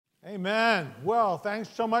Amen. Well, thanks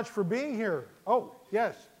so much for being here. Oh,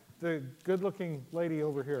 yes, the good-looking lady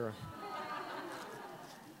over here.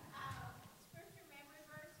 Scripture memory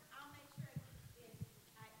verse, I'll make sure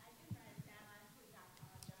I didn't write it down. I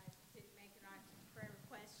apologize. Didn't make it onto the prayer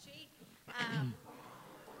request sheet.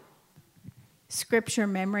 Scripture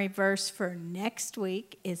memory verse for next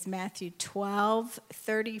week is Matthew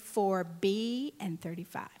 12:34b and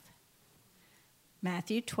 35.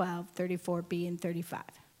 Matthew 12:34b and 35.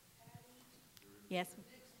 Yes.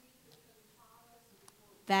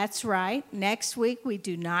 That's right. Next week we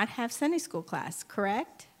do not have Sunday school class,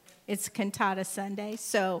 correct? It's Cantata Sunday.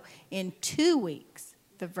 So in 2 weeks,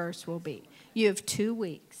 the verse will be. You have 2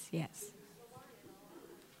 weeks, yes.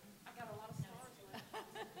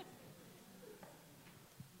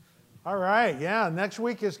 All right, yeah, next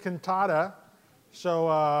week is Cantata.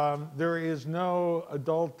 So there is no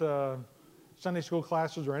adult Sunday school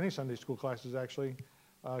classes or any Sunday school classes, actually,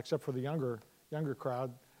 except for the younger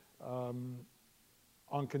crowd on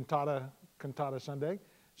Cantata Sunday.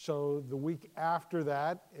 So the week after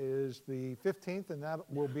that is the 15th, and that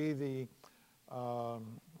will be the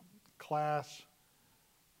class,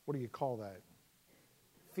 what do you call that?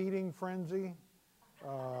 Feeding frenzy,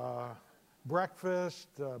 breakfast,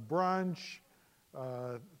 brunch,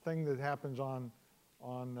 thing that happens on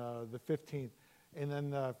the 15th. And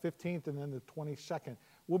then the 15th and then the 22nd.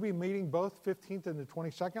 We'll be meeting both 15th and the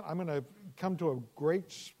 22nd. I'm going to come to a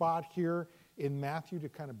great spot here in Matthew to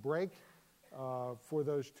kind of break for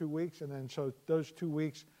those 2 weeks. And then so those 2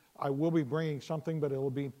 weeks, I will be bringing something, but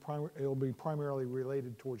it'll be primarily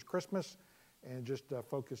related towards Christmas and just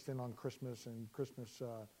focused in on Christmas and Christmas,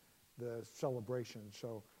 the celebration.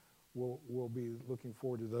 So we'll be looking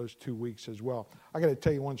forward to those 2 weeks as well. I got to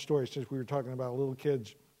tell you one story since we were talking about little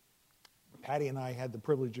kids. Patty and I had the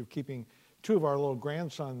privilege of keeping 2 of our little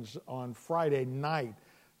grandsons on Friday night.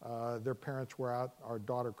 Their parents were out. Our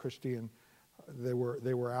daughter Christy and they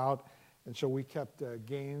were out, and so we kept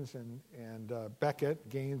Gaines and Beckett.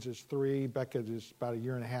 Gaines is 3. Beckett is about 1.5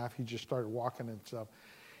 years. He just started walking and stuff.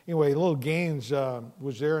 Anyway, little Gaines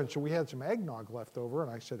was there, and so we had some eggnog left over. And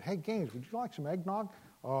I said, "Hey, Gaines, would you like some eggnog?"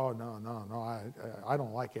 "Oh, no. I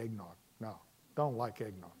don't like eggnog. No, don't like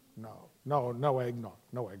eggnog. No eggnog.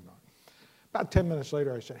 No eggnog." About 10 minutes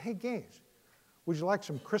later, I said, "Hey, Gaines, would you like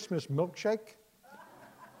some Christmas milkshake?"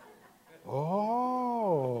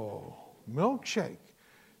 "Oh, milkshake."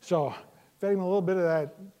 So fed him a little bit of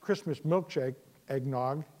that Christmas milkshake,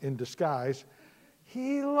 eggnog in disguise.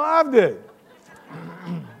 He loved it.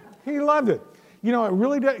 He loved it. You know, it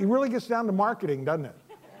really gets down to marketing, doesn't it?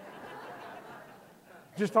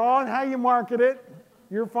 Just on how you market it,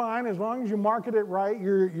 you're fine. As long as you market it right,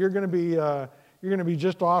 you're going to be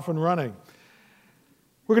just off and running.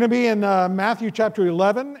 We're going to be in Matthew chapter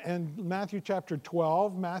 11 and Matthew chapter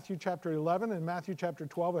 12. Matthew chapter 11 and Matthew chapter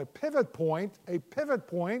 12, a pivot point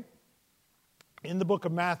in the book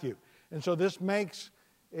of Matthew. And so this makes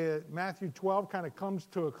Matthew 12 kind of comes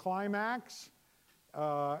to a climax,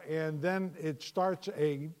 and then it starts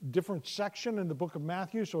a different section in the book of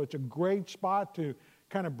Matthew. So it's a great spot to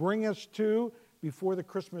kind of bring us to before the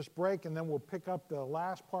Christmas break, and then we'll pick up the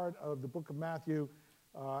last part of the book of Matthew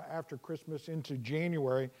after Christmas into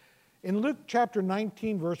January. In Luke chapter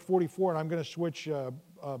 19, verse 44, and I'm going to switch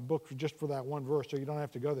book just for that one verse so you don't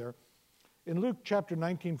have to go there. In Luke chapter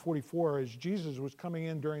 19, 44, as Jesus was coming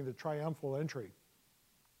in during the triumphal entry,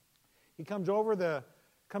 he comes over the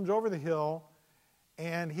hill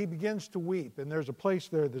and he begins to weep. And there's a place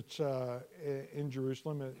there that's in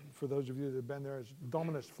Jerusalem, for those of you that have been there, it's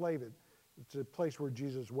Dominus Flevit. It's a place where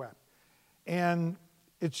Jesus wept. And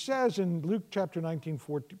it says in Luke chapter 19,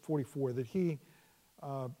 44 that he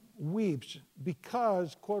weeps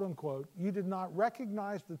because, quote unquote, "you did not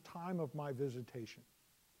recognize the time of my visitation."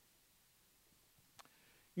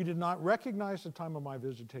 You did not recognize the time of my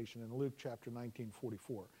visitation in Luke chapter 19,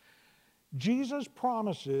 44. Jesus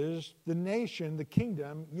promises the nation, the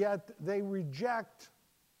kingdom, yet they reject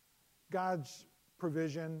God's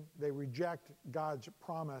provision. They reject God's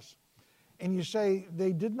promise. And you say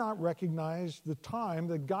they did not recognize the time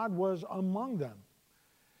that God was among them.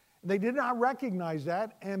 They did not recognize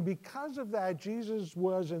that, and because of that, Jesus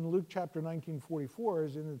was in Luke chapter 19, 44,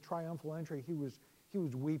 as in the triumphal entry, he was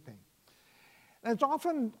weeping. And it's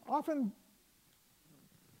often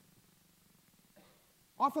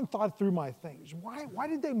thought through my things. Why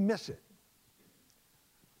did they miss it?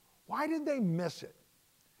 Why did they miss it?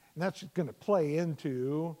 And that's going to play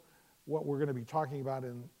into what we're going to be talking about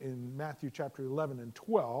in Matthew chapter 11 and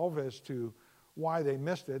 12 as to why they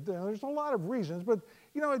missed it. There's a lot of reasons, but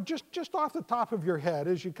just off the top of your head,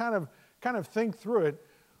 as you kind of think through it,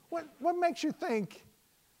 what makes you think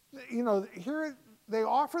here they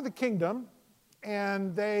offer the kingdom,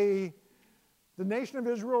 and the nation of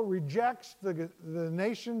Israel rejects the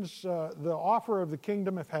offer of the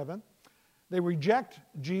kingdom of heaven. They reject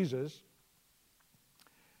Jesus.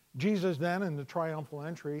 Jesus then, in the triumphal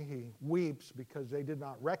entry, he weeps because they did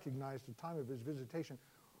not recognize the time of his visitation.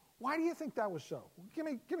 Why do you think that was so? Give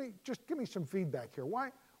me some feedback here.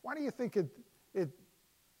 Why do you think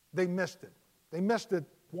they missed it? They missed it.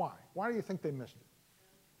 Why? Why do you think they missed it?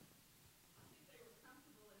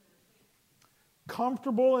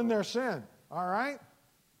 Comfortable in their sin. All right?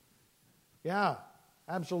 Yeah,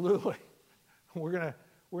 absolutely. We're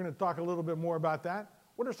gonna talk a little bit more about that.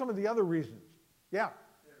 What are some of the other reasons? Yeah.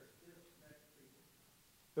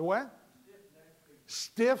 The what?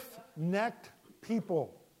 Stiff-necked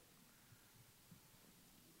people.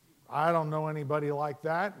 I don't know anybody like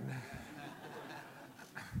that.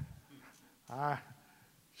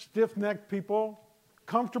 Stiff-necked people,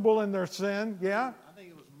 comfortable in their sin. Yeah? I think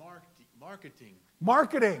it was marketing.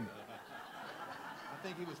 Marketing. I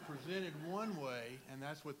think it was presented one way, and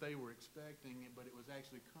that's what they were expecting, but it was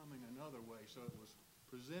actually coming another way. So it was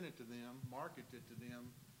presented to them, marketed to them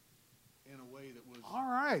in a way that was... All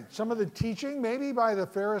right. Some of the teaching, maybe by the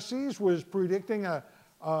Pharisees, was predicting a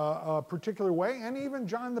particular way, and even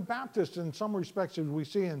John the Baptist, in some respects, as we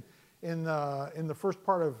see in the first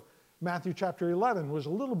part of Matthew chapter 11, was a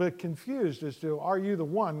little bit confused as to, are you the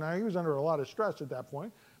one? Now, he was under a lot of stress at that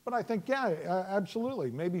point, but I think, yeah, absolutely.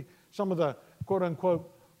 Maybe some of the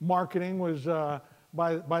quote-unquote marketing was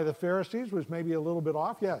by the Pharisees was maybe a little bit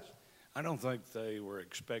off. Yes? I don't think they were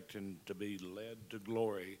expecting to be led to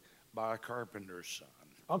glory by a carpenter's son.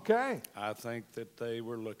 Okay. I think that they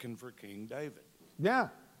were looking for King David. Yeah,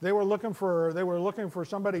 they were looking for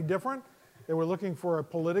somebody different. They were looking for a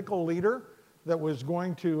political leader that was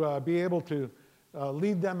going to be able to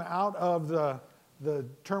lead them out of the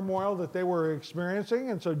turmoil that they were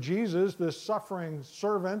experiencing. And so Jesus, this suffering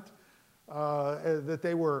servant that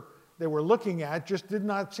they were looking at, just did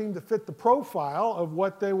not seem to fit the profile of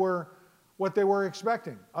what they were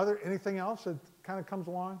expecting. Anything else that kind of comes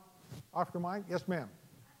along off your mind? Yes, ma'am.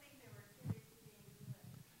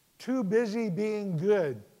 Too busy being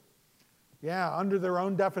good. Yeah, under their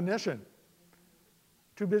own definition.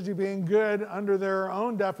 Too busy being good under their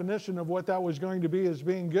own definition of what that was going to be as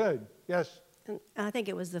being good. Yes? I think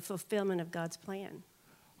it was the fulfillment of God's plan.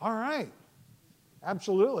 All right.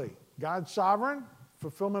 Absolutely. God's sovereign,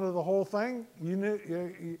 fulfillment of the whole thing.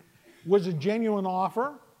 Was a genuine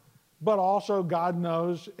offer, but also God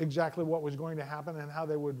knows exactly what was going to happen and how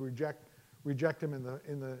they would reject him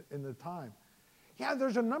in the time. Yeah,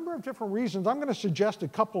 there's a number of different reasons. I'm going to suggest a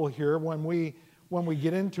couple here when we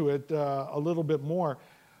get into it a little bit more.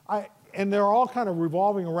 And they're all kind of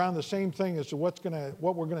revolving around the same thing as to what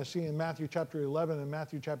we're going to see in Matthew chapter 11 and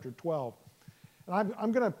Matthew chapter 12. And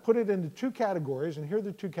I'm going to put it into two categories, and here are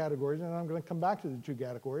the two categories, and I'm going to come back to the two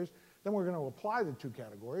categories. Then we're going to apply the two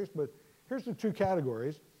categories, but here's the two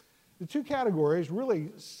categories. The two categories,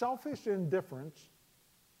 really, selfish indifference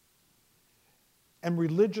and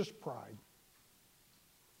religious pride.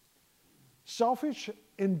 Selfish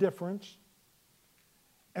indifference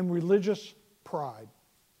and religious pride.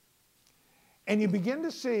 And you begin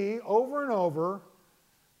to see over and over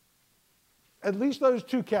at least those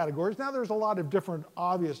two categories. Now there's a lot of different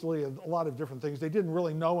things. They didn't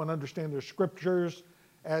really know and understand their scriptures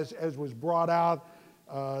as was brought out.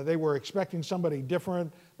 They were expecting somebody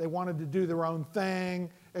different. They wanted to do their own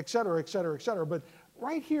thing, et cetera, et cetera, et cetera. But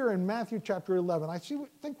right here in Matthew chapter 11, I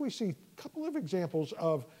think we see a couple of examples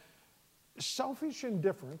of selfish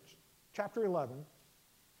indifference, chapter 11,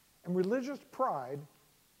 and religious pride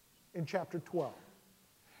in chapter 12.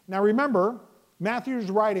 Now remember, Matthew's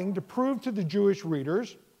writing to prove to the Jewish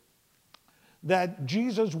readers that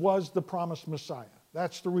Jesus was the promised Messiah.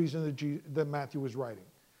 That's the reason that Matthew was writing.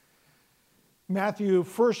 Matthew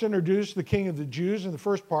first introduced the King of the Jews in the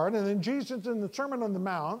first part, and then Jesus in the Sermon on the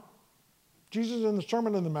Mount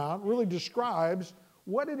really describes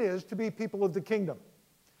what it is to be people of the kingdom.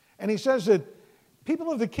 And he says that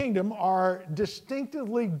people of the kingdom are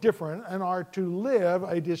distinctively different and are to live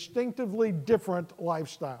a distinctively different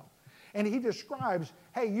lifestyle. And he describes,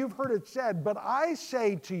 hey, you've heard it said, but I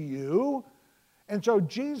say to you. And so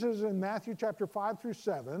Jesus in Matthew chapter 5 through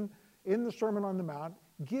 7, in the Sermon on the Mount,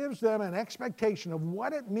 gives them an expectation of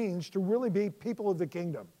what it means to really be people of the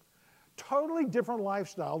kingdom. Totally different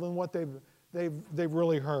lifestyle than what they've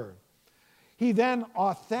really heard. He then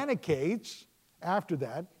authenticates, after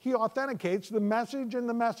that, he authenticates the message and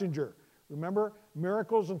the messenger. Remember,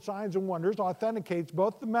 miracles and signs and wonders authenticates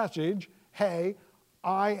both the message, hey,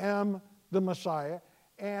 I am the Messiah,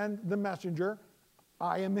 and the messenger,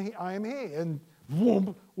 I am he, I am he. And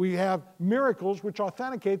boom, we have miracles which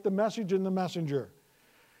authenticate the message and the messenger.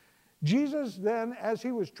 Jesus then, as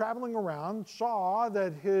he was traveling around, saw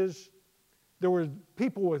that there were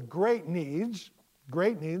people with great needs.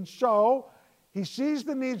 So he sees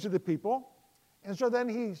the needs of the people, and so then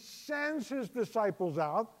he sends his disciples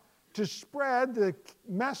out to spread the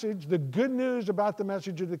message, the good news about the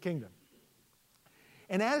message of the kingdom.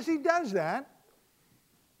 And as he does that,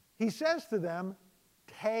 he says to them,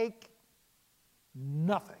 take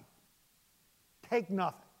nothing. Take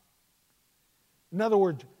nothing. In other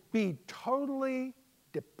words, be totally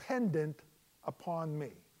dependent upon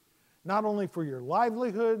me. Not only for your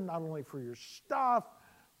livelihood, not only for your stuff,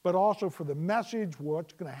 but also for the message,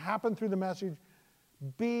 what's going to happen through the message.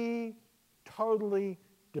 Be totally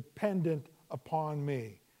dependent upon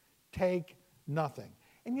me. Take nothing.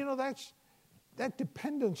 And you know, that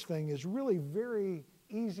dependence thing is really very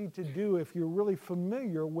easy to do if you're really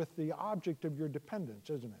familiar with the object of your dependence,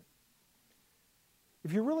 isn't it?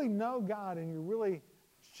 If you really know God and you're really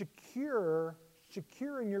secure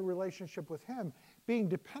in your relationship with Him, being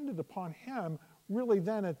dependent upon Him really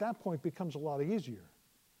then at that point becomes a lot easier.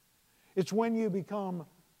 It's when you become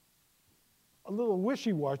a little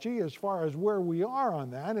wishy-washy as far as where we are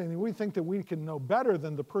on that, and we think that we can know better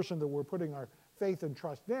than the person that we're putting our faith and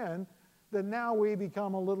trust in, that now we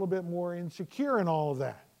become a little bit more insecure in all of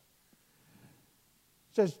that.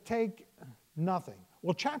 It says, take nothing.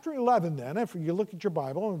 Well, chapter 11 then, if you look at your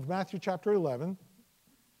Bible, in Matthew chapter 11,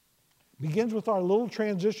 begins with our little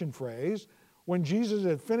transition phrase when Jesus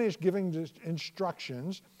had finished giving the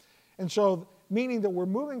instructions. And so, meaning that we're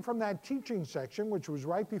moving from that teaching section, which was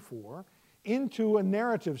right before, into a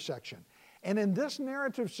narrative section. And in this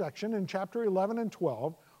narrative section, in chapter 11 and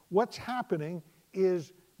 12, what's happening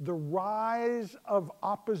is the rise of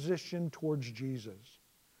opposition towards Jesus.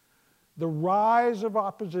 The rise of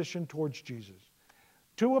opposition towards Jesus.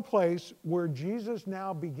 To a place where Jesus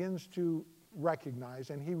now begins to recognize,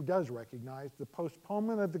 and he does recognize, the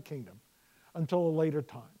postponement of the kingdom until a later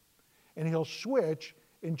time. And he'll switch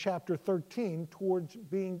in chapter 13 towards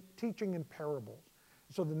teaching in parables.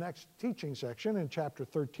 So the next teaching section in chapter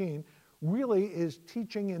 13 really is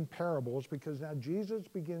teaching in parables, because now Jesus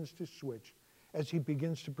begins to switch as he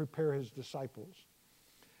begins to prepare his disciples.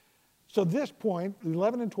 So this point,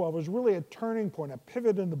 11 and 12, is really a turning point, a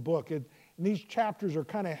pivot in the book. And these chapters are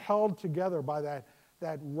kind of held together by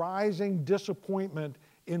that rising disappointment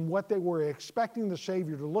in what they were expecting the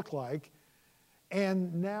Savior to look like,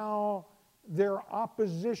 and now their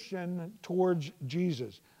opposition towards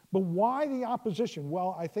Jesus. But why the opposition?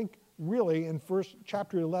 Well, I think really in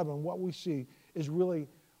chapter 11, what we see is really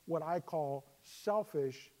what I call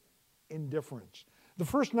selfish indifference. The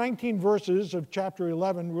first 19 verses of chapter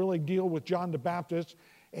 11 really deal with John the Baptist,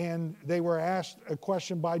 and they were asked a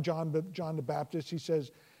question by John the Baptist. He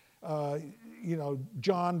says,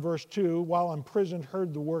 John, verse 2, while imprisoned,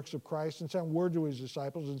 heard the works of Christ and sent word to his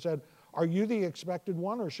disciples and said, are you the expected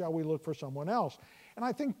one, or shall we look for someone else? And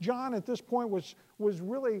I think John at this point was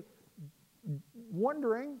really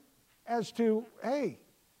wondering as to, hey,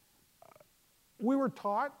 we were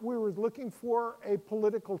taught we were looking for a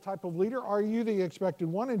political type of leader. Are you the expected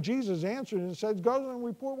one? And Jesus answered and said, go and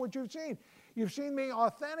report what you've seen. You've seen me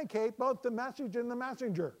authenticate both the message and the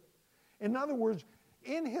messenger. In other words,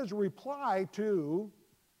 in his reply to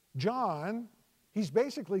John, he's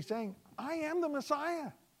basically saying, I am the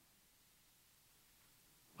Messiah.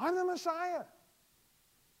 I'm the Messiah.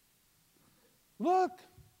 Look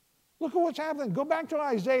at what's happening. Go back to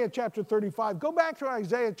Isaiah chapter 35. Go back to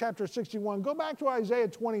Isaiah chapter 61. Go back to Isaiah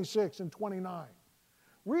 26 and 29.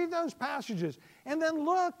 Read those passages. And then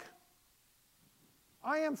look.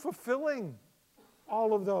 I am fulfilling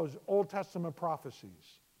all of those Old Testament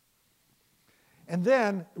prophecies. And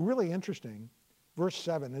then, really interesting, verse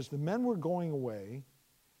 7, as the men were going away,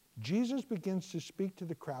 Jesus begins to speak to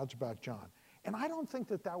the crowds about John. And I don't think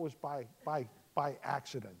that was by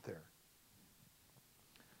accident there.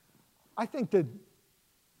 I think that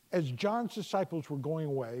as John's disciples were going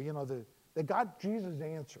away, they got Jesus'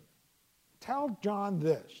 answer. Tell John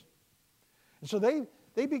this. And so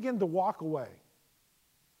they begin to walk away.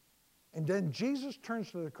 And then Jesus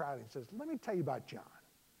turns to the crowd and says, let me tell you about John.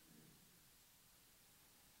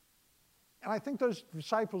 And I think those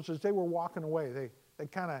disciples, as they were walking away, they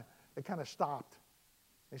kind of stopped.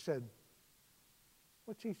 They said,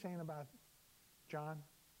 what's he saying about John?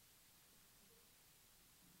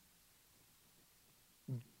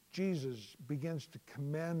 Jesus begins to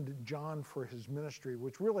commend John for his ministry,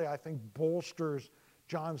 which really, I think, bolsters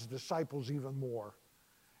John's disciples even more.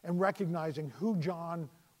 And recognizing who John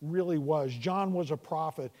really was. John was a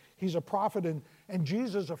prophet. He's a prophet, and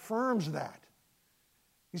Jesus affirms that.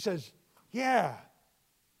 He says, yeah,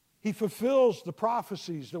 he fulfills the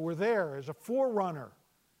prophecies that were there as a forerunner.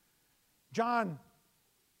 John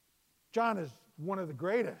is one of the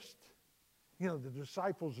greatest. You know, the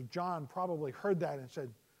disciples of John probably heard that and said,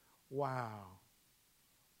 wow,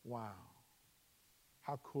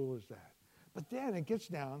 how cool is that? But then it gets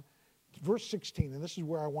down to verse 16, and this is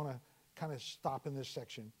where I want to kind of stop in this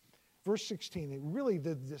section. Verse 16, really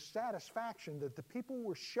the dissatisfaction that the people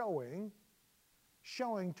were showing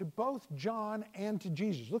to both John and to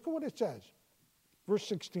Jesus. Look at what it says. Verse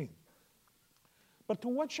 16. But to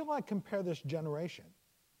what shall I compare this generation?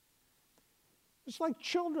 It's like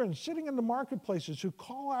children sitting in the marketplaces who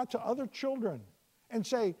call out to other children and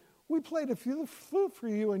say, we played a flute for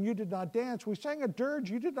you and you did not dance. We sang a dirge,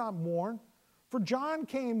 you did not mourn. For John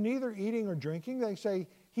came neither eating or drinking. They say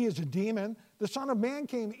he is a demon. The Son of Man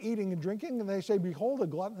came eating and drinking, and they say, behold, a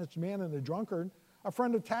gluttonous man and a drunkard, a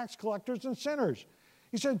friend of tax collectors and sinners.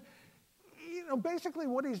 He said, basically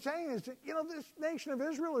what he's saying is that, this nation of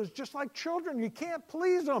Israel is just like children. You can't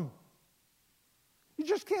please them. You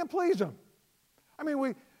just can't please them. I mean,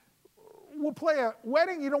 we'll play a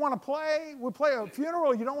wedding you don't want to play. We'll play a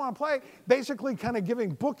funeral you don't want to play. Basically kind of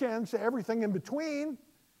giving bookends to everything in between.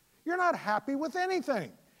 You're not happy with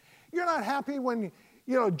anything. You're not happy when,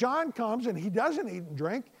 John comes and he doesn't eat and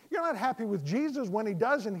drink. You're not happy with Jesus when he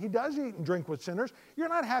does and he does eat and drink with sinners. You're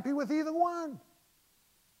not happy with either one.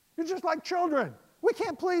 You're just like children. We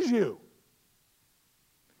can't please you.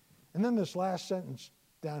 And then this last sentence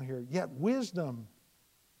down here, yet wisdom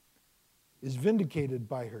is vindicated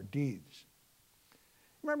by her deeds.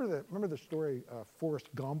 Remember the story of Forrest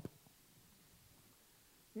Gump?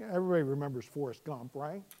 Yeah, everybody remembers Forrest Gump,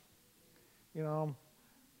 right?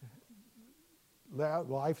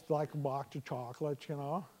 Life's like a box of chocolates,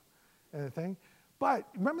 and the thing. But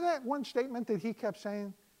remember that one statement that he kept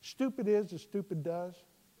saying? Stupid is as stupid does.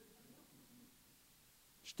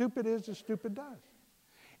 Stupid is as stupid does.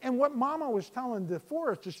 And what Mama was telling the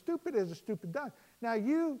Forrest is stupid is as stupid does. Now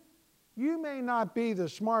you may not be the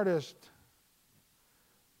smartest,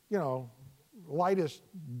 lightest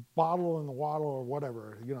bottle in the waddle or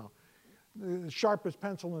whatever, the sharpest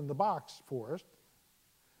pencil in the box, Forrest.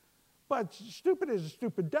 But stupid as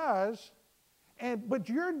stupid does, but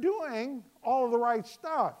you're doing all of the right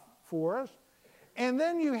stuff, Forrest. And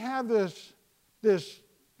then you have this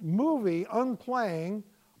movie unplaying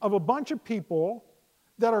of a bunch of people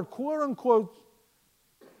that are quote unquote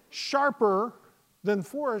sharper than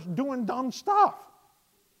Forrest doing dumb stuff,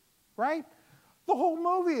 right? The whole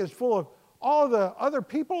movie is full of all the other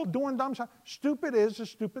people doing dumb stuff. Stupid is as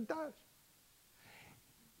stupid does.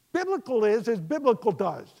 Biblical is as biblical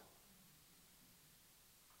does.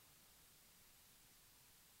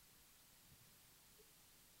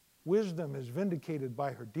 Wisdom is vindicated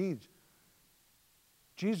by her deeds.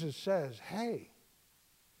 Jesus says, hey,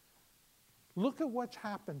 look at what's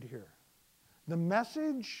happened here. The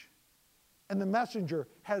message and the messenger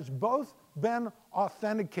has both been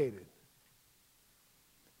authenticated.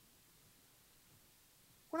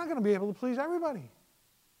 We're not going to be able to please everybody.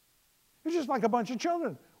 It's just like a bunch of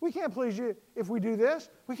children. We can't please you if we do this.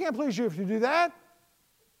 We can't please you if you do that.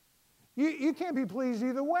 You can't be pleased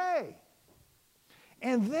either way.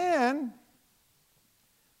 And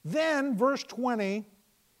then verse 20,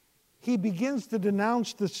 he begins to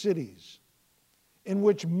denounce the cities in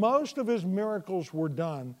which most of his miracles were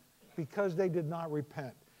done because they did not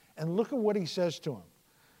repent. And look at what he says to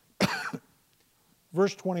them.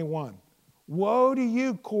 Verse 21, woe to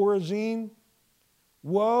you, Chorazin!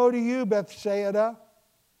 Woe to you, Bethsaida!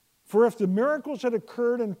 For if the miracles had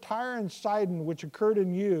occurred in Tyre and Sidon, which occurred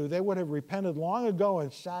in you, they would have repented long ago in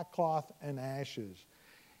sackcloth and ashes.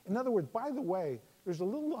 In other words, by the way, there's a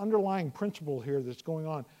little underlying principle here that's going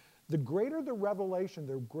on. The greater the revelation,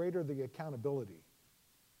 the greater the accountability.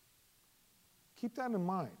 Keep that in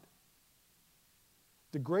mind.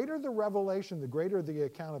 The greater the revelation, the greater the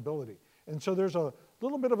accountability. And so there's a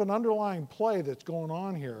little bit of an underlying play that's going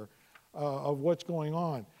on here of what's going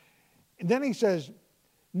on. And then he says,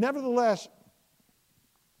 nevertheless,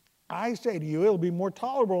 I say to you, it'll be more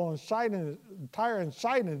tolerable in Tyre and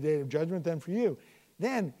Sidon in the day of judgment than for you.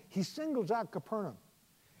 Then he singles out Capernaum.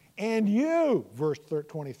 And you, verse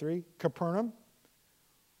 23, Capernaum,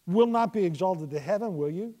 will not be exalted to heaven, will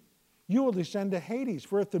you? You will descend to Hades.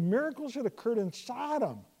 For if the miracles had occurred in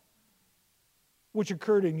Sodom, which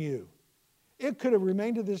occurred in you, it could have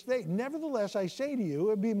remained to this day. Nevertheless, I say to you, it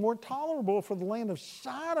would be more tolerable for the land of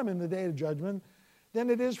Sodom in the day of judgment than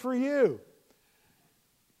it is for you.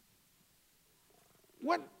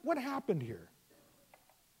 What happened here?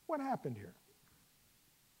 what happened here?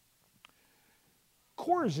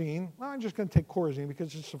 Chorazin, well, I'm just going to take Chorazin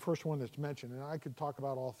because it's the first one that's mentioned, and I could talk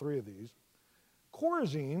about all three of these.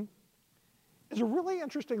 Chorazin is a really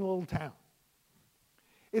interesting little town.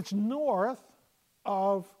 It's north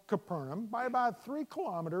of Capernaum by about 3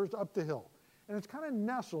 kilometers up the hill. And it's kind of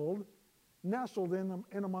nestled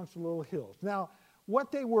in amongst the little hills. Now,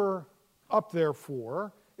 what they were up there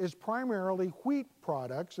for is primarily wheat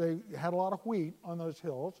products. They had a lot of wheat on those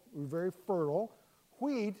hills. It was very fertile.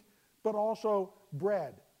 Wheat, but also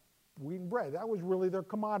bread. Wheat and bread. That was really their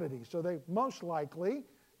commodity. So they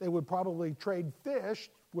would probably trade fish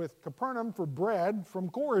with Capernaum for bread from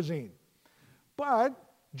Chorazin. But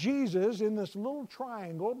Jesus, in this little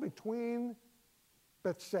triangle between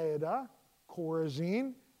Bethsaida,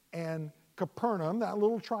 Chorazin, and Capernaum, that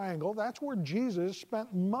little triangle, that's where Jesus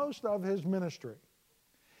spent most of his ministry.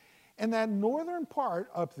 And that northern part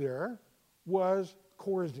up there was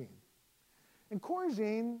Chorazin. And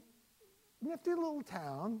Chorazin, nifty little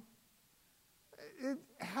town, it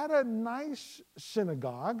had a nice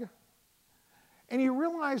synagogue. And he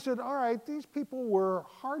realized that, all right, these people were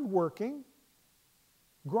hardworking,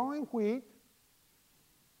 growing wheat,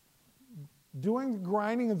 doing the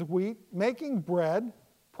grinding of the wheat, making bread,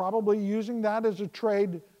 probably using that as a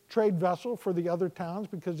trade vessel for the other towns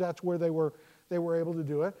because that's where they were able to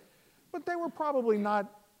do it. But they were probably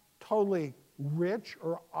not totally rich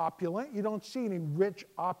or opulent. You don't see any rich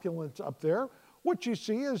opulence up there. What you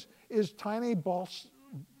see is tiny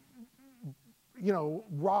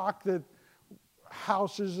rock that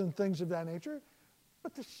houses and things of that nature.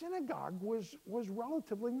 But the synagogue was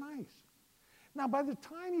relatively nice. Now, by the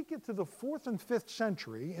time you get to the 4th and 5th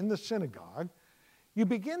century in the synagogue, you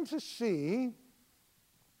begin to see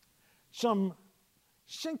some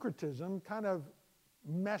syncretism kind of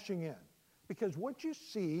meshing in. Because what you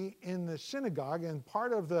see in the synagogue and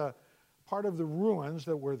part of the ruins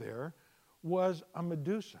that were there was a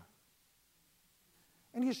Medusa.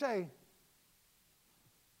 And you say,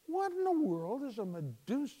 what in the world is a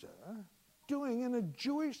Medusa doing in a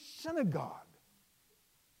Jewish synagogue?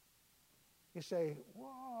 You say,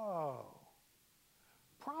 whoa,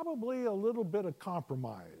 probably a little bit of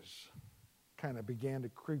compromise kind of began to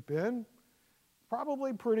creep in,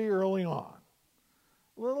 probably pretty early on.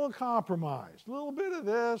 Little compromise, a little bit of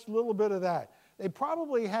this, a little bit of that. They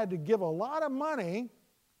probably had to give a lot of money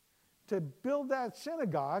to build that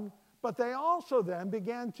synagogue, but they also then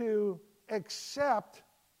began to accept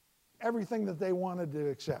everything that they wanted to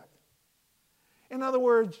accept. In other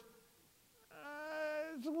words,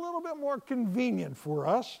 it's a little bit more convenient for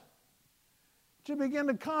us to begin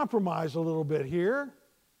to compromise a little bit here,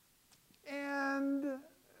 and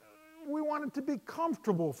we want it to be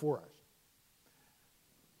comfortable for us.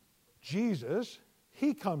 Jesus,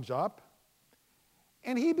 he comes up,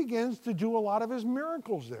 and he begins to do a lot of his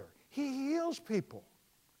miracles there. He heals people.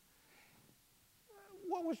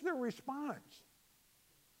 What was their response?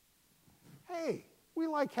 Hey, we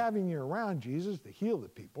like having you around, Jesus, to heal the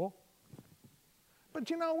people. But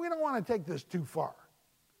we don't want to take this too far.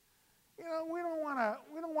 We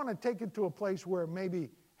don't want to take it to a place where it maybe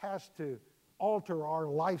has to alter our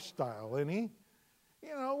lifestyle any.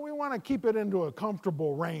 We want to keep it into a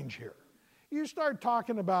comfortable range here. You start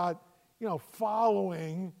talking about,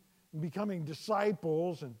 following, becoming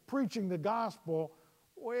disciples and preaching the gospel.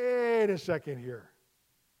 Wait a second here.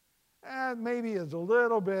 That maybe is a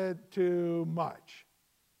little bit too much.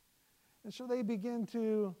 And so they begin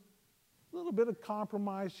to, a little bit of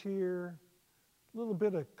compromise here, a little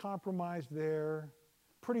bit of compromise there.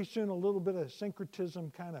 Pretty soon a little bit of syncretism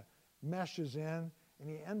kind of meshes in, and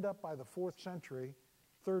you end up by the 4th century,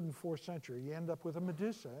 3rd and 4th century, you end up with a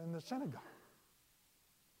Medusa in the synagogue.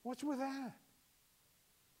 What's with that?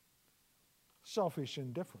 Selfish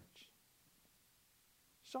indifference.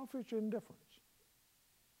 Selfish indifference.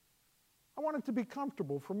 I want it to be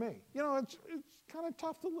comfortable for me. It's kind of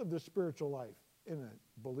tough to live the spiritual life in a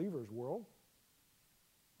believer's world.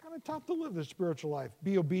 Kind of tough to live the spiritual life,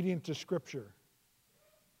 be obedient to Scripture.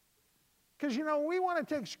 Because, we want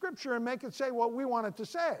to take Scripture and make it say what we want it to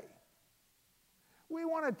say. We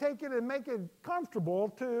want to take it and make it comfortable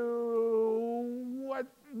to what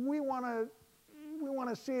we want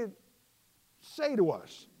to see it say to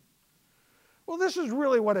us. Well, this is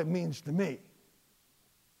really what it means to me.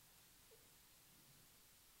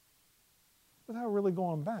 Without really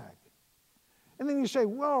going back. And then you say,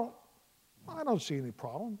 well, I don't see any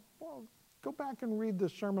problem. Well, go back and read the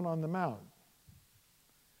Sermon on the Mount.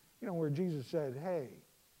 Where Jesus said, hey,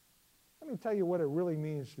 let me tell you what it really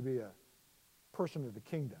means to be a person of the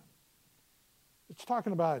kingdom. It's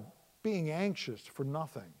talking about being anxious for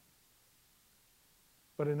nothing,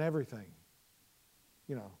 but in everything.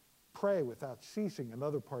 You know, pray without ceasing in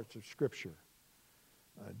other parts of Scripture.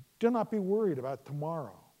 Do not be worried about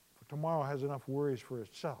tomorrow, for tomorrow has enough worries for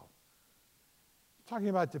itself. Talking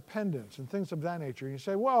about dependence and things of that nature. You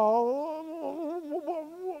say, well,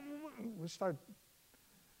 we start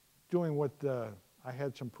doing what I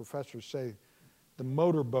had some professors say, the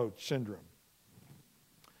motorboat syndrome.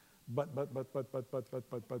 But.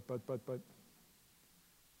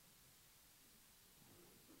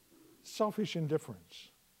 Selfish indifference.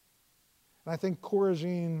 And I think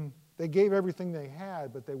Chorazin, they gave everything they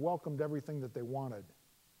had, but they welcomed everything that they wanted.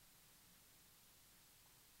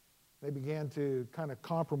 They began to kind of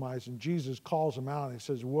compromise, and Jesus calls them out. And he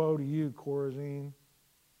says, woe to you, Chorazin.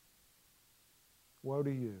 Woe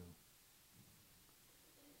to you.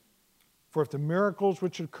 For if the miracles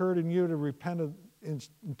which occurred in you to repent in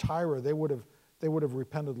Tyre, they would have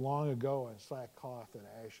repented long ago in sackcloth and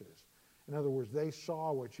ashes. In other words, they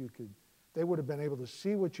saw what you could, they would have been able to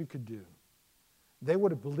see what you could do. They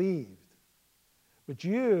would have believed. But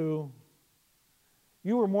you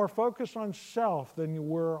were more focused on self than you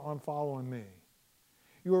were on following me.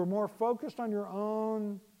 You were more focused on your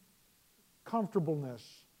own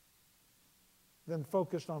comfortableness than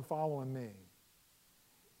focused on following me.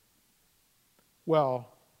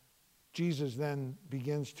 Well, Jesus then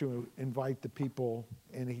begins to invite the people,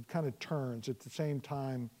 and he kind of turns at the same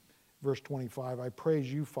time. Verse 25, I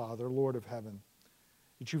praise you, Father, Lord of heaven,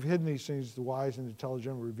 that you've hidden these things to the wise and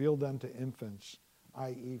intelligent, revealed them to infants,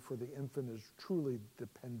 i.e., for the infant is truly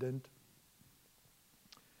dependent.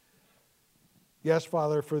 Yes,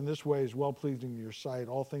 Father, for in this way is well-pleasing in your sight.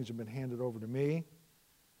 All things have been handed over to me.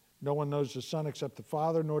 No one knows the Son except the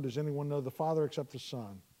Father, nor does anyone know the Father except the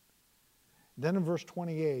Son. Then in verse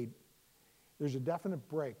 28, there's a definite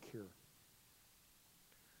break here.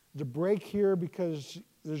 The break here because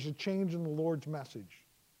there's a change in the Lord's message.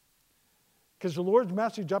 Because the Lord's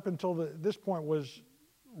message up until this point was,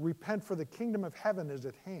 repent for the kingdom of heaven is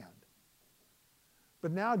at hand.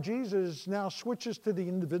 But now Jesus now switches to the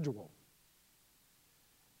individual.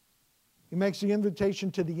 He makes the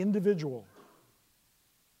invitation to the individual.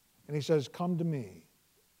 And he says, come to me.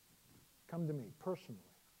 Come to me personally.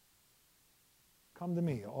 Come to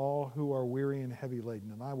me, all who are weary and heavy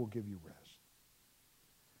laden, and I will give you rest.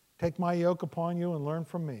 Take my yoke upon you and learn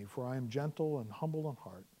from me, for I am gentle and humble in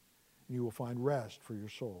heart, and you will find rest for your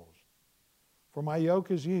souls. For my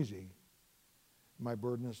yoke is easy, my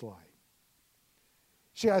burden is light.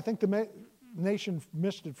 See, I think the nation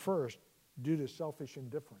missed it first due to selfish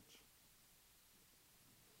indifference.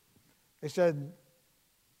 They said,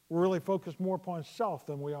 we're really focused more upon self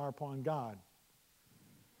than we are upon God.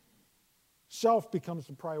 Self becomes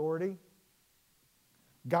the priority.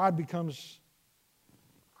 God becomes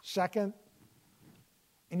second.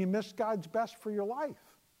 And you miss God's best for your life.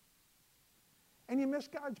 And you miss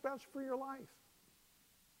God's best for your life.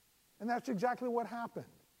 And that's exactly what happened.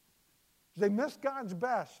 They missed God's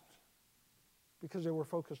best because they were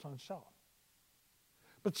focused on self.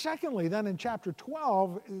 But secondly, then in chapter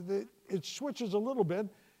 12, it switches a little bit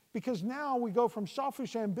because now we go from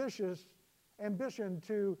selfish ambition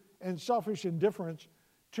and selfish indifference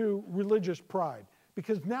to religious pride.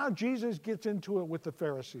 Because now Jesus gets into it with the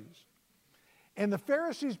Pharisees. And the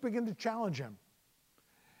Pharisees begin to challenge him.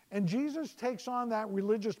 And Jesus takes on that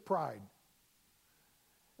religious pride.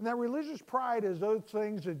 And that religious pride is those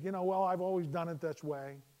things that, well, I've always done it this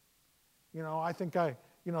way. I think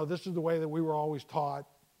this is the way that we were always taught.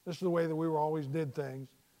 This is the way that we were always did things.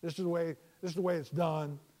 This is the way it's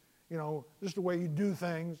done. This is the way you do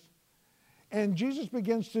things. And Jesus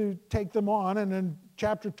begins to take them on, and in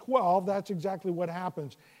chapter 12, that's exactly what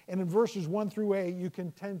happens. And in verses 1 through 8,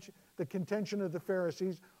 the contention of the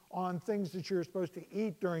Pharisees on things that you're supposed to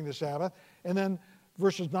eat during the Sabbath. And then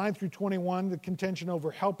verses 9 through 21, the contention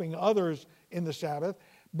over helping others in the Sabbath.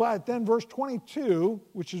 But then verse 22,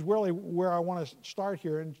 which is really where I want to start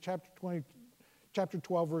here in chapter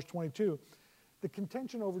 12, verse 22, the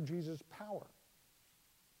contention over Jesus' power.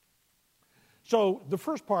 So the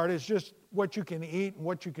first part is just what you can eat and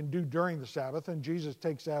what you can do during the Sabbath, and Jesus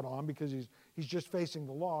takes that on because he's just facing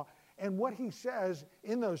the law. And what he says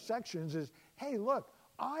in those sections is, hey, look,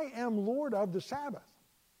 I am Lord of the Sabbath.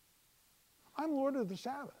 I'm Lord of the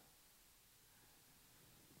Sabbath.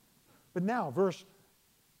 But now, verse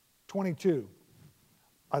 22.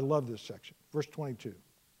 I love this section. Verse 22.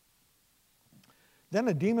 Then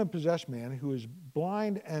a demon-possessed man who is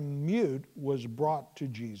blind and mute was brought to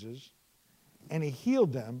Jesus, and he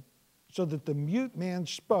healed them so that the mute man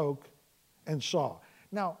spoke and saw.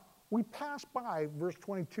 Now, we pass by verse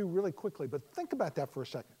 22 really quickly, but think about that for a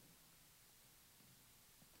second.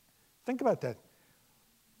 Think about that.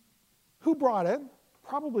 Who brought it?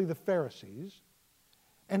 Probably the Pharisees.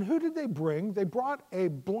 And who did they bring? They brought a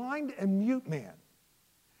blind and mute man.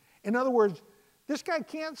 In other words, this guy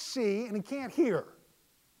can't see and he can't hear.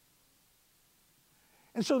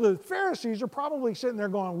 And so the Pharisees are probably sitting there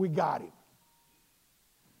going, we got him.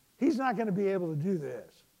 He's not going to be able to do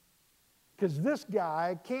this because this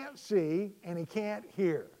guy can't see and he can't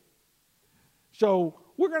hear. So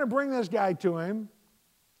we're going to bring this guy to him,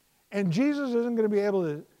 and Jesus isn't going to be able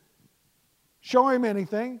to show him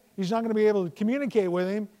anything. He's not going to be able to communicate with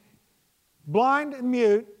him. Blind and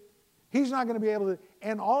mute, he's not going to be able to.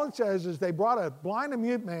 And all it says is they brought a blind and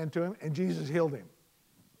mute man to him, and Jesus healed him.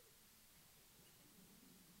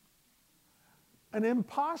 An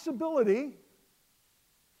impossibility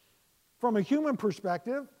from a human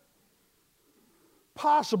perspective,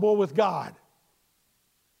 possible with God.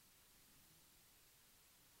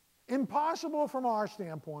 Impossible from our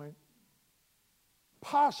standpoint,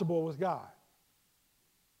 possible with God.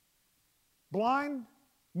 Blind,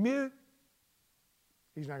 mute,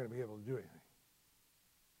 he's not going to be able to do anything.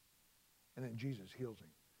 And then Jesus heals him.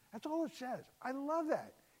 That's all it says. I love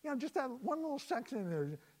that. Just that one little section in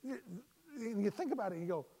there. And you think about it and you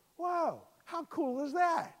go, wow, how cool is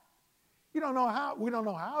that? We don't know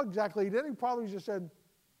how exactly he did it. He probably just said,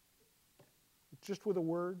 just with a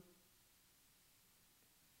word,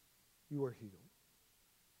 you are healed.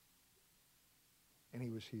 And he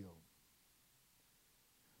was healed.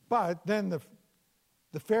 But then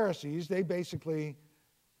the Pharisees, they basically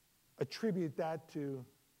attribute that to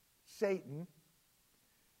Satan.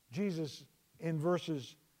 Jesus, in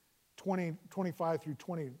verses 25 through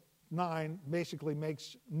 29, basically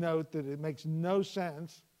makes note that it makes no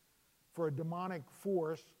sense for a demonic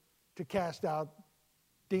force to cast out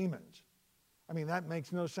demons. I mean, that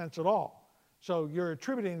makes no sense at all. So you're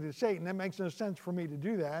attributing to Satan. That makes no sense for me to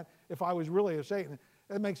do that. If I was really a Satan,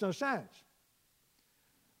 that makes no sense.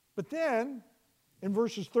 But then, in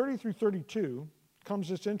verses 30 through 32, comes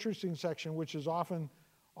this interesting section, which is often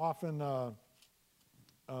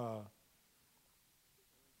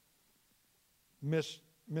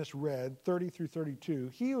misread. 30 through 32.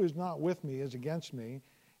 He who is not with me is against me,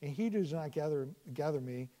 and he who does not gather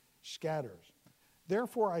me scatters.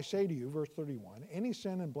 Therefore I say to you, verse 31, any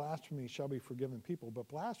sin and blasphemy shall be forgiven people, but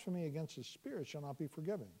blasphemy against the Spirit shall not be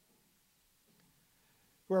forgiven.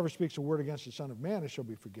 Whoever speaks a word against the Son of Man, it shall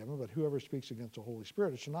be forgiven, but whoever speaks against the Holy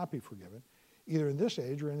Spirit, it shall not be forgiven, either in this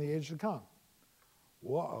age or in the age to come.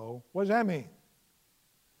 Whoa, what does that mean?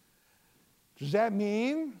 Does that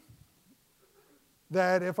mean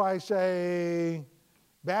that if I say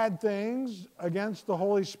bad things against the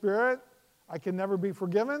Holy Spirit, I can never be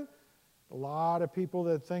forgiven? A lot of people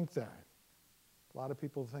that think that. A lot of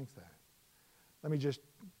people think that. Let me just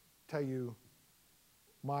tell you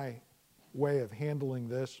my way of handling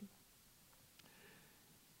this.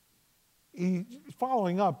 He's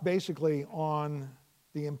following up basically on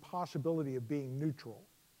the impossibility of being neutral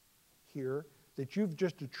here, that you've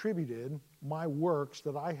just attributed my works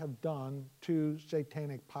that I have done to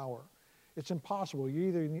satanic power. It's impossible.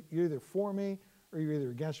 You're either for me or you're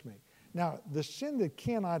either against me. Now, the sin that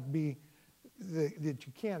cannot be, that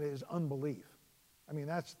you can't, is unbelief. I mean,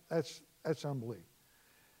 that's unbelief.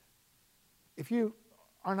 If you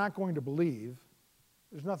are not going to believe,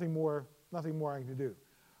 there's nothing more I can do.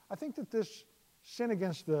 I think that this sin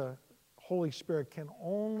against the Holy Spirit can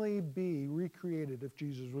only be recreated if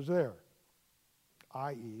Jesus was there.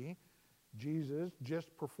 I.e., Jesus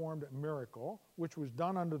just performed a miracle, which was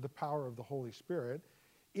done under the power of the Holy Spirit.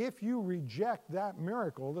 If you reject that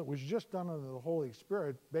miracle that was just done under the Holy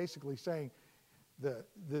Spirit, basically saying that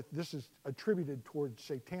this is attributed towards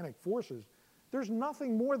satanic forces, there's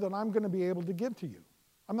nothing more that I'm going to be able to give to you.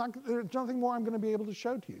 There's nothing more I'm going to be able to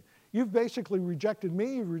show to you. You've basically rejected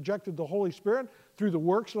me. You've rejected the Holy Spirit through the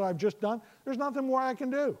works that I've just done. There's nothing more I can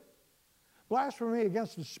do. Blasphemy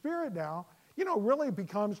against the Spirit now, really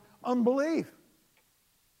becomes unbelief.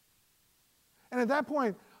 And at that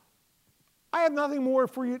point, I have nothing more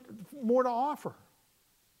to offer.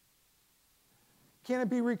 Can it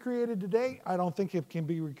be recreated today? I don't think it can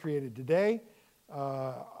be recreated today.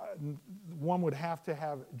 One would have to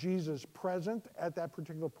have Jesus present at that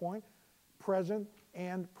particular point, present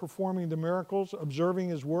and performing the miracles, observing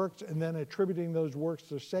his works, and then attributing those works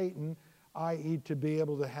to Satan, i.e. to be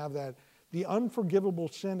able to have that. The unforgivable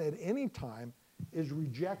sin at any time is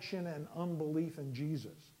rejection and unbelief in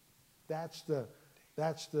Jesus. That's the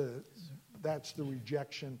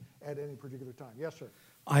rejection at any particular time. Yes, sir.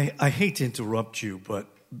 I hate to interrupt you, but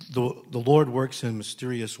the Lord works in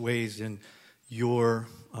mysterious ways, and your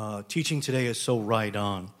teaching today is so right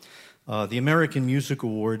on. The American Music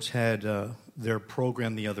Awards had their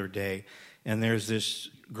program the other day, and there's this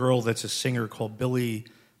girl that's a singer called Billie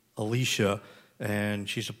Alicia, and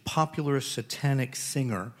she's a popular satanic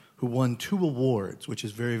singer who won 2 awards, which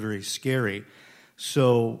is very, very scary.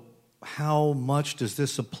 So how much does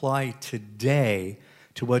this apply today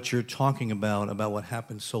to what you're talking about what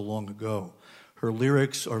happened so long ago? Her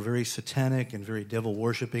lyrics are very satanic and very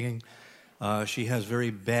devil-worshiping. She has very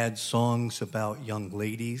bad songs about young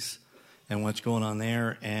ladies and what's going on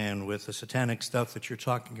there, and with the satanic stuff that you're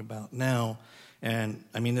talking about now. And,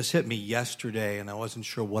 I mean, this hit me yesterday, and I wasn't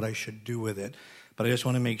sure what I should do with it. But I just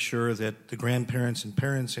want to make sure that the grandparents and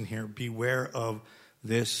parents in here beware of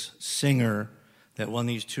this singer that won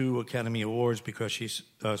these 2 Academy Awards because she's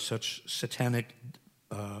such satanic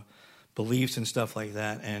beliefs and stuff like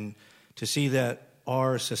that. And to see that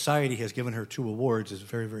our society has given her 2 awards is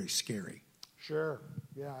very, very scary. Sure.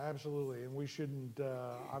 Yeah, absolutely. And we shouldn't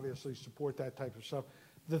obviously support that type of stuff.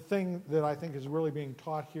 The thing that I think is really being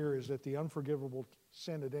taught here is that the unforgivable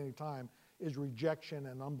sin at any time is rejection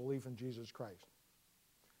and unbelief in Jesus Christ.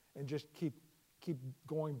 And just keep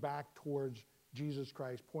going back towards Jesus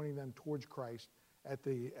Christ, pointing them towards Christ at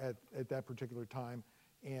that particular time.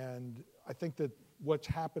 And I think that what's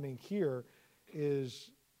happening here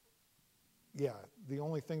is, the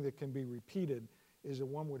only thing that can be repeated is that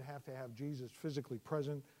one would have to have Jesus physically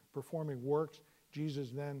present, performing works,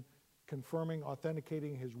 Jesus then confirming,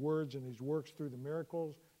 authenticating his words and his works through the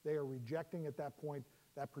miracles. They are rejecting at that point,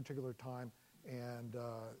 that particular time, and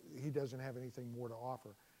he doesn't have anything more to offer.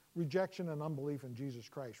 Rejection and unbelief in Jesus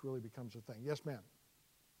Christ really becomes a thing. Yes, ma'am?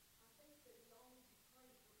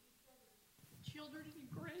 Children and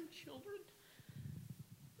grandchildren,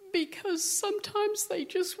 because sometimes they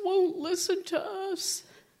just won't listen to us.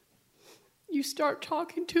 You start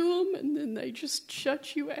talking to them and then they just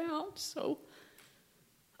shut you out. So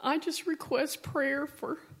I just request prayer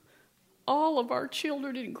for all of our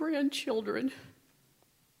children and grandchildren.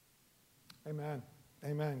 Amen.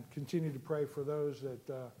 Amen. Continue to pray for those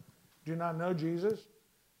that do not know Jesus,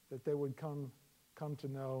 that they would come to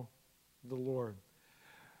know the Lord.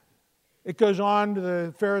 It goes on,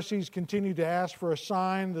 the Pharisees continued to ask for a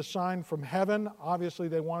sign, the sign from heaven. Obviously,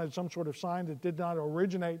 they wanted some sort of sign that did not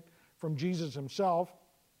originate from Jesus himself,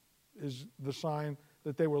 is the sign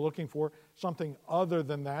that they were looking for, something other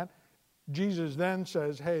than that. Jesus then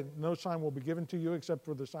says, hey, no sign will be given to you except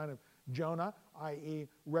for the sign of Jonah, i.e.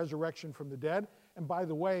 resurrection from the dead. And by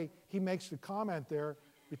the way, he makes the comment there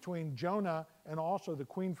between Jonah and also the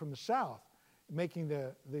queen from the south, making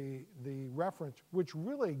the reference, which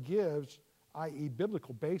really gives, i.e.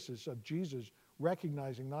 biblical basis of Jesus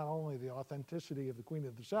recognizing not only the authenticity of the queen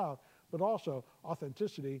of the south, but also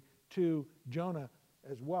authenticity to Jonah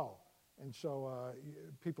as well. And so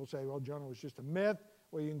people say, well, Jonah was just a myth.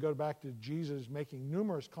 Well, you can go back to Jesus making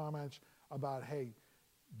numerous comments about, hey,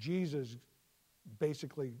 Jesus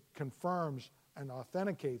basically confirms and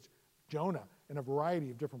authenticates Jonah in a variety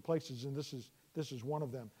of different places, and this is one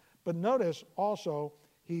of them. But notice also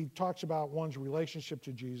he talks about one's relationship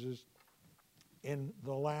to Jesus in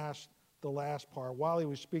the last part. While he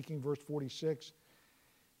was speaking, verse 46,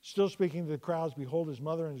 still speaking to the crowds, behold, his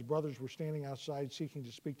mother and his brothers were standing outside seeking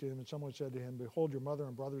to speak to him. And someone said to him, behold, your mother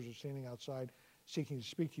and brothers are standing outside seeking to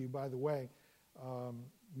speak to you. By the way,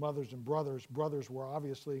 mothers and brothers were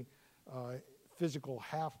obviously physical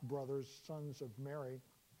half-brothers, sons of Mary.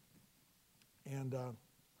 And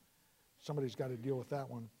somebody's got to deal with that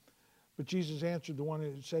one. But Jesus answered the one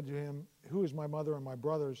who said to him, who is my mother and my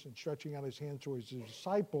brothers? And stretching out his hand towards his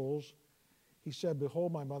disciples, he said,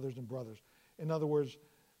 behold my mothers and brothers. In other words,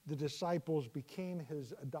 the disciples became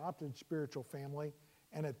his adopted spiritual family.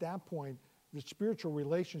 And at that point, the spiritual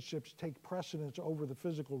relationships take precedence over the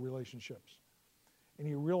physical relationships. And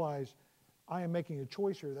you realize, I am making a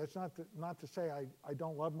choice here. That's not to say I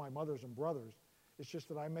don't love my mothers and brothers. It's just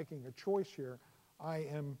that I'm making a choice here. I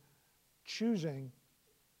am choosing,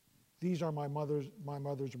 these are my mothers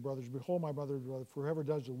and brothers. Behold, my mother and brother, for whoever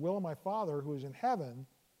does the will of my Father who is in heaven,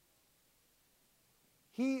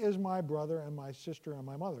 he is my brother and my sister and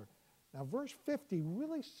my mother. Now, verse 50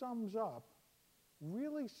 really sums up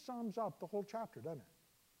the whole chapter, doesn't it?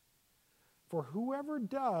 For whoever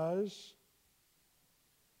does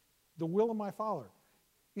the will of my Father.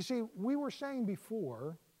 You see, we were saying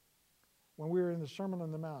before, when we were in the Sermon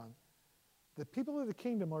on the Mount, that people of the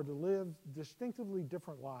kingdom are to live distinctively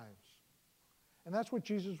different lives. And that's what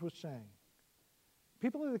Jesus was saying.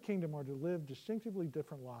 People of the kingdom are to live distinctively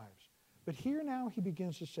different lives. But here now he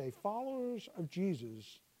begins to say, followers of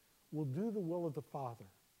Jesus will do the will of the Father.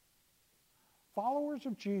 Followers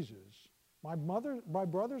of Jesus, my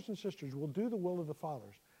brothers and sisters, will do the will of the Father.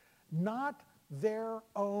 Not their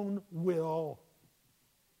own will.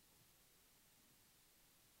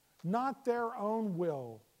 Not their own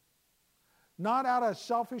will. Not out of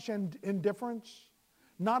selfish indifference.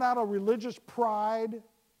 Not out of religious pride.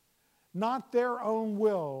 Not their own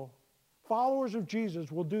will. Followers of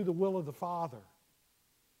Jesus will do the will of the Father.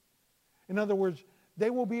 In other words, they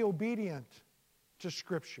will be obedient to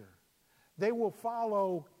Scripture. They will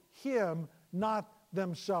follow Him, not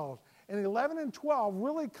themselves. And 11 and 12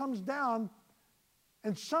 really comes down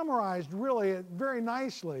and summarized really very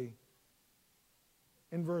nicely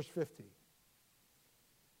in verse 50.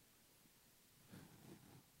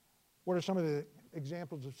 What are some of the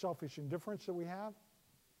examples of selfish indifference that we have?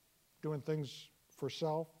 Doing things for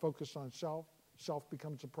self, focused on self. Self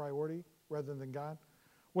becomes a priority rather than God.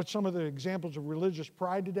 What's some of the examples of religious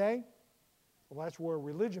pride today? Well, that's where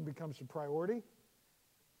religion becomes a priority.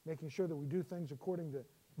 Making sure that we do things according to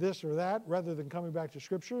this or that rather than coming back to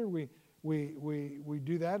Scripture. We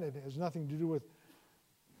do that. It has nothing to do with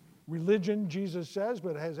religion, Jesus says,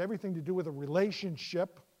 but it has everything to do with a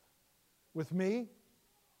relationship with me.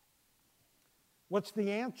 What's the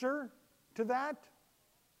answer to that?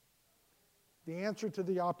 The answer to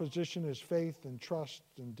the opposition is faith and trust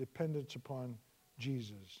and dependence upon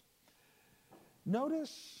Jesus.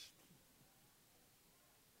 Notice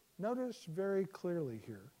very clearly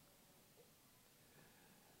here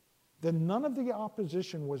that none of the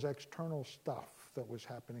opposition was external stuff that was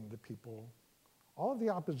happening to people. All of the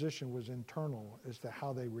opposition was internal as to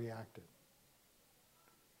how they reacted.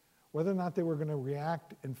 Whether or not they were going to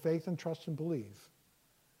react in faith and trust and believe,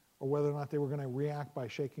 or whether or not they were going to react by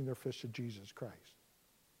shaking their fists at Jesus Christ.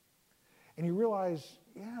 And you realize,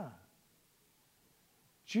 yeah,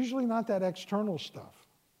 it's usually not that external stuff.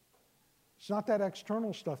 It's not that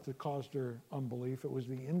external stuff that caused their unbelief. It was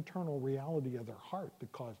the internal reality of their heart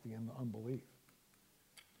that caused the unbelief.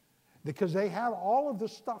 Because they had all of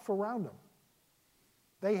this stuff around them.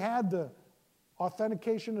 They had the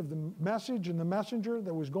authentication of the message and the messenger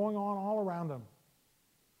that was going on all around them.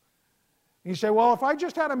 And you say, well, if I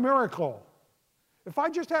just had a miracle,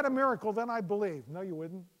 then I'd believe. No, you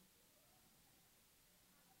wouldn't.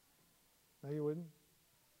 No, you wouldn't.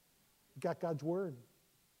 You've got God's Word.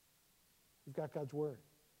 You've got God's Word.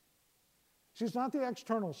 See, it's not the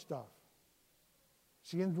external stuff.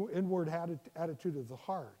 It's the inward attitude of the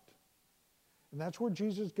heart. And that's where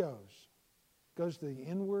Jesus goes. Goes to the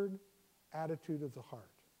inward attitude of the heart.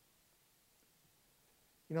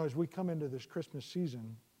 You know, as we come into this Christmas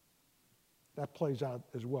season, that plays out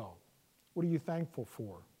as well. What are you thankful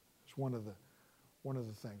for? It's one of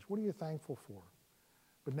the things. What are you thankful for?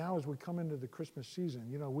 But now as we come into the Christmas season,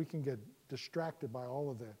 you know, we can get distracted by all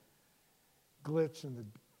of the glitz and the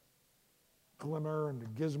glimmer and the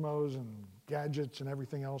gizmos and gadgets and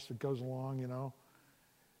everything else that goes along, you know.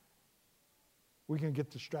 We can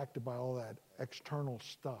get distracted by all that external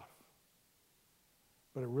stuff.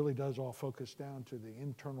 But it really does all focus down to the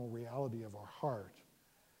internal reality of our heart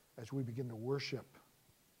as we begin to worship.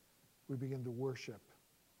 We begin to worship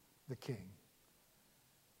the King.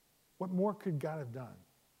 What more could God have done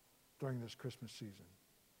during this Christmas season?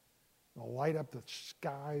 To light up the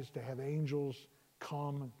skies, to have angels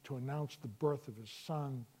come to announce the birth of His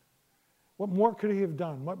Son. What more could He have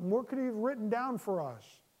done? What more could He have written down for us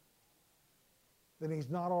than He's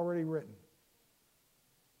not already written?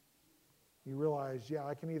 You realize, yeah,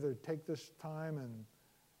 I can either take this time and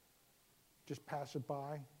just pass it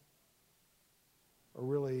by, or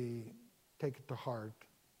really take it to heart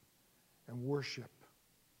and worship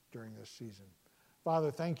during this season. Father,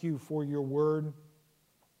 thank You for Your Word.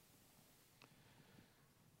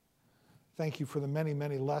 Thank You for the many,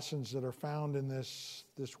 many lessons that are found in this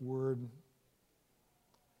Word.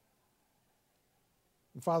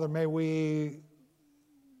 And Father, may we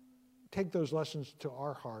take those lessons to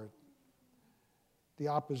our heart. The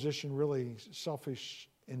opposition, really selfish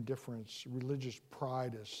indifference, religious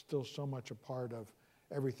pride is still so much a part of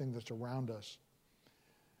everything that's around us.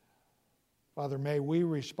 Father, may we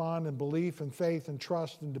respond in belief and faith and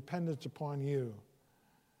trust and dependence upon You.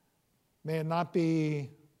 May it not be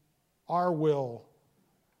our will,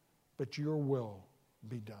 but Your will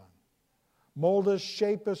be done. Mold us,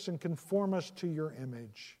 shape us, and conform us to Your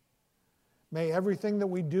image. May everything that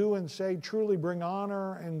we do and say truly bring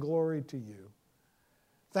honor and glory to You.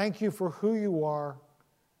 Thank You for who You are.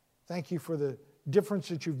 Thank You for the difference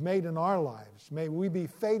that You've made in our lives. May we be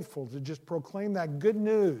faithful to just proclaim that good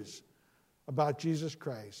news about Jesus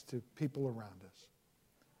Christ to people around us.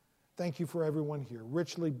 Thank You for everyone here.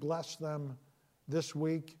 Richly bless them this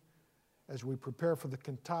week as we prepare for the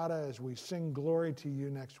cantata, as we sing glory to You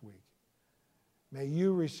next week. May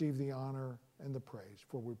You receive the honor and the praise.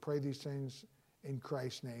 For we pray these things in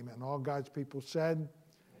Christ's name. And all God's people said,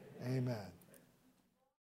 Amen.